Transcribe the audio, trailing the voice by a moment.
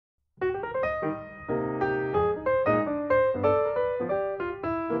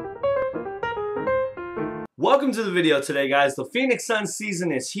Welcome to the video today, guys. The Phoenix Suns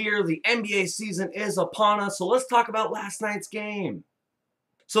season is here. The NBA season is upon us. So let's talk about last night's game.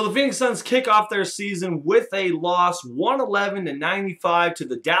 So the Phoenix Suns kick off their season with a loss, 111-95 to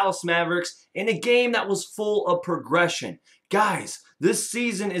the Dallas Mavericks in a game that was full of progression. Guys, this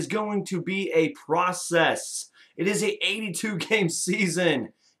season is going to be a process. It is a 82-game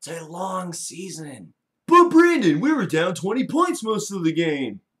season. It's a long season. But Brandon, we were down 20 points most of the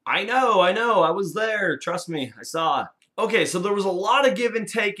game. I know, I was there. Trust me, I saw. Okay, so there was a lot of give and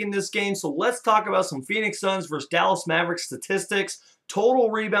take in this game, so let's talk about some Phoenix Suns versus Dallas Mavericks statistics. Total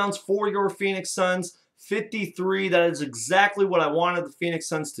rebounds for your Phoenix Suns, 53. That is exactly what I wanted the Phoenix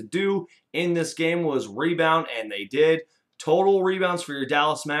Suns to do in this game, was rebound, and they did. Total rebounds for your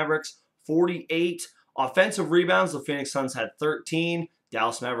Dallas Mavericks, 48. Offensive rebounds, the Phoenix Suns had 13.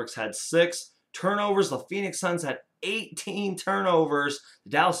 Dallas Mavericks had 6. Turnovers, the Phoenix Suns had 18 turnovers.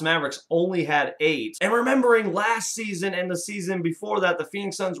 The Dallas Mavericks only had 8. And remembering last season and the season before that, the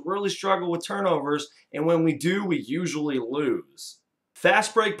Phoenix Suns really struggle with turnovers, and when we do, we usually lose.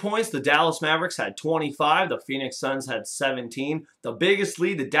 Fast break points, the Dallas Mavericks had 25. The Phoenix Suns had 17. The biggest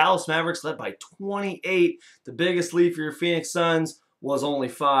lead, the Dallas Mavericks led by 28. The biggest lead for your Phoenix Suns was only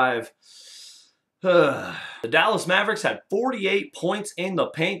 5. The Dallas Mavericks had 48 points in the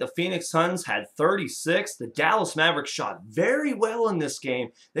paint. The Phoenix Suns had 36. The Dallas Mavericks shot very well in this game.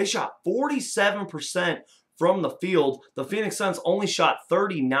 They shot 47% from the field. The Phoenix Suns only shot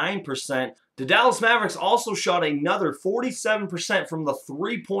 39%. The Dallas Mavericks also shot another 47% from the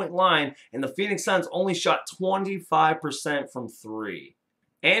three-point line, and the Phoenix Suns only shot 25% from 3.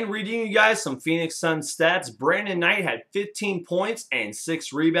 And reading you guys some Phoenix Suns stats, Brandon Knight had 15 points and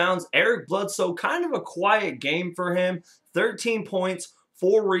 6 rebounds. Eric Bledsoe, kind of a quiet game for him, 13 points,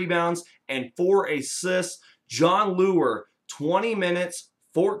 4 rebounds, and 4 assists. John Lure, 20 minutes,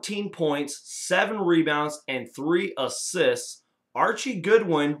 14 points, 7 rebounds, and 3 assists. Archie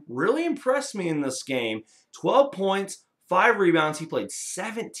Goodwin really impressed me in this game, 12 points, 5 rebounds. He played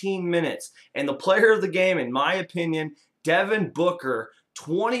 17 minutes. And the player of the game, in my opinion, Devin Booker,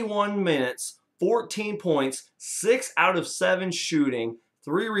 21 minutes, 14 points, 6 out of 7 shooting,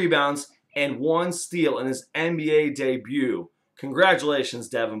 3 rebounds, and 1 steal in his NBA debut. Congratulations,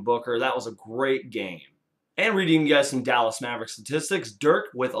 Devin Booker. That was a great game. And reading you guys some Dallas Mavericks statistics, Dirk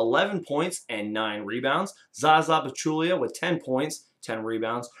with 11 points and 9 rebounds. Zaza Pachulia with 10 points, 10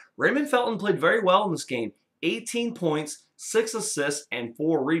 rebounds. Raymond Felton played very well in this game. 18 points, 6 assists, and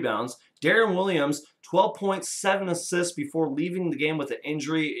 4 rebounds. Darren Williams, 12 points, 7 assists before leaving the game with an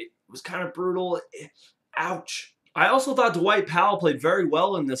injury. It was kind of brutal. Ouch. I also thought Dwight Powell played very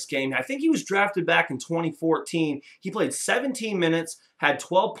well in this game. I think he was drafted back in 2014. He played 17 minutes, had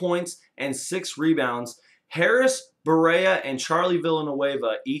 12 points, and 6 rebounds. Harris, Barea, and Charlie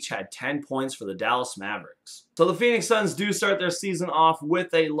Villanueva each had 10 points for the Dallas Mavericks. So the Phoenix Suns do start their season off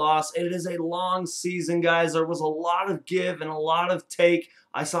with a loss. It is a long season, guys. There was a lot of give and a lot of take.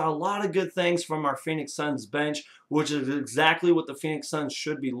 I saw a lot of good things from our Phoenix Suns bench, which is exactly what the Phoenix Suns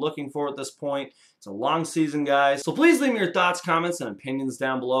should be looking for at this point. It's a long season, guys. So please leave me your thoughts, comments, and opinions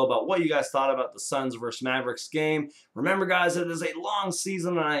down below about what you guys thought about the Suns vs. Mavericks game. Remember, guys, it is a long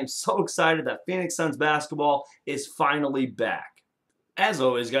season, and I am so excited that Phoenix Suns basketball is finally back. As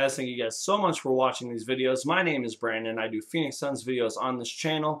always, guys, thank you guys so much for watching these videos. My name is Brandon. I do Phoenix Suns videos on this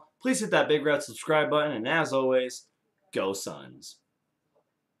channel. Please hit that big red subscribe button, and as always, go Suns.